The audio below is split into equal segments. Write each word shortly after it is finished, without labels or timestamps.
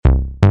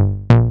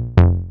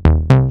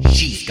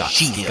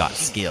got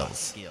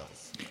skills.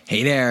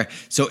 Hey there.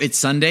 So it's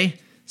Sunday.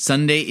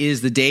 Sunday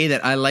is the day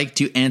that I like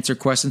to answer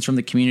questions from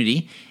the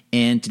community.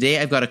 And today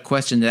I've got a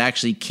question that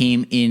actually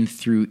came in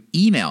through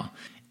email.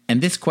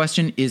 And this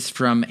question is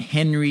from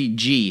Henry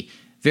G.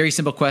 Very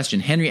simple question.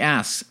 Henry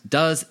asks,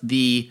 does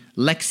the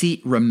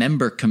Lexi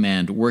remember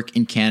command work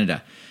in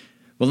Canada?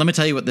 Well, let me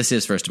tell you what this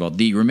is, first of all.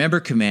 The remember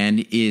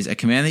command is a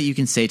command that you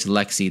can say to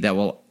Lexi that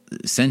will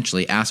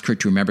essentially ask her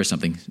to remember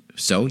something.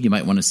 So you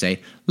might want to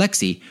say,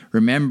 Lexi,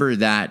 remember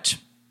that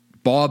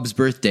Bob's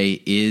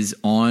birthday is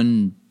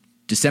on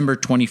December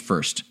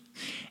 21st.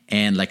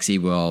 And Lexi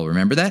will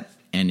remember that.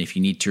 And if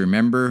you need to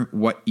remember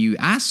what you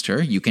asked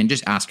her, you can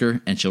just ask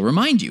her and she'll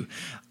remind you.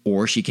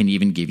 Or she can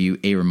even give you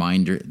a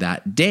reminder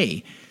that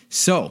day.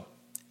 So,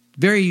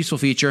 very useful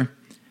feature.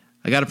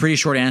 I got a pretty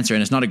short answer,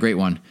 and it's not a great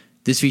one.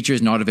 This feature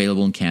is not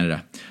available in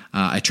Canada.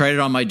 I tried it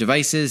on my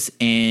devices,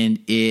 and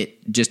it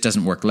just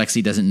doesn't work.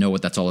 Lexi doesn't know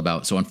what that's all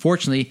about. So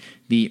unfortunately,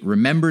 the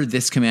remember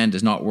this command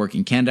does not work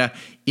in Canada.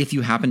 If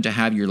you happen to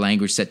have your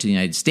language set to the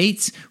United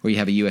States, or you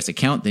have a US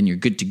account, then you're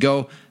good to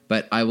go.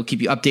 But I will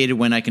keep you updated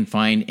when I can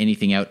find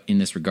anything out in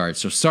this regard.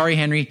 So sorry,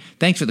 Henry.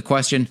 Thanks for the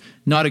question.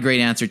 Not a great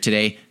answer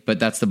today, but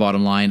that's the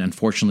bottom line.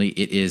 Unfortunately,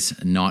 it is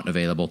not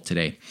available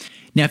today.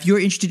 Now, if you're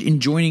interested in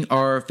joining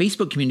our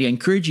Facebook community, I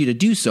encourage you to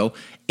do so.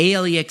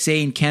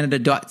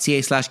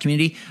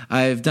 alexaincanada.ca/community.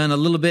 I've done a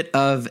little bit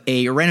of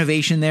a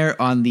renovation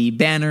there on the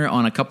banner,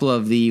 on a couple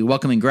of the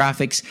welcoming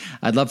graphics.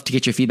 I'd love to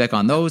get your feedback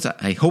on those.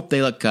 I hope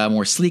they look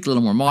more sleek, a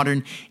little more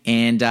modern.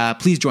 And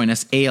please join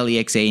us,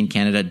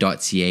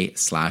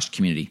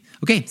 alexaincanada.ca/community.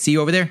 Okay, see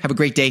you over there. Have a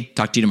great day.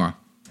 Talk to you tomorrow.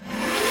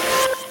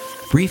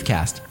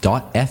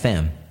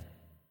 Briefcast.fm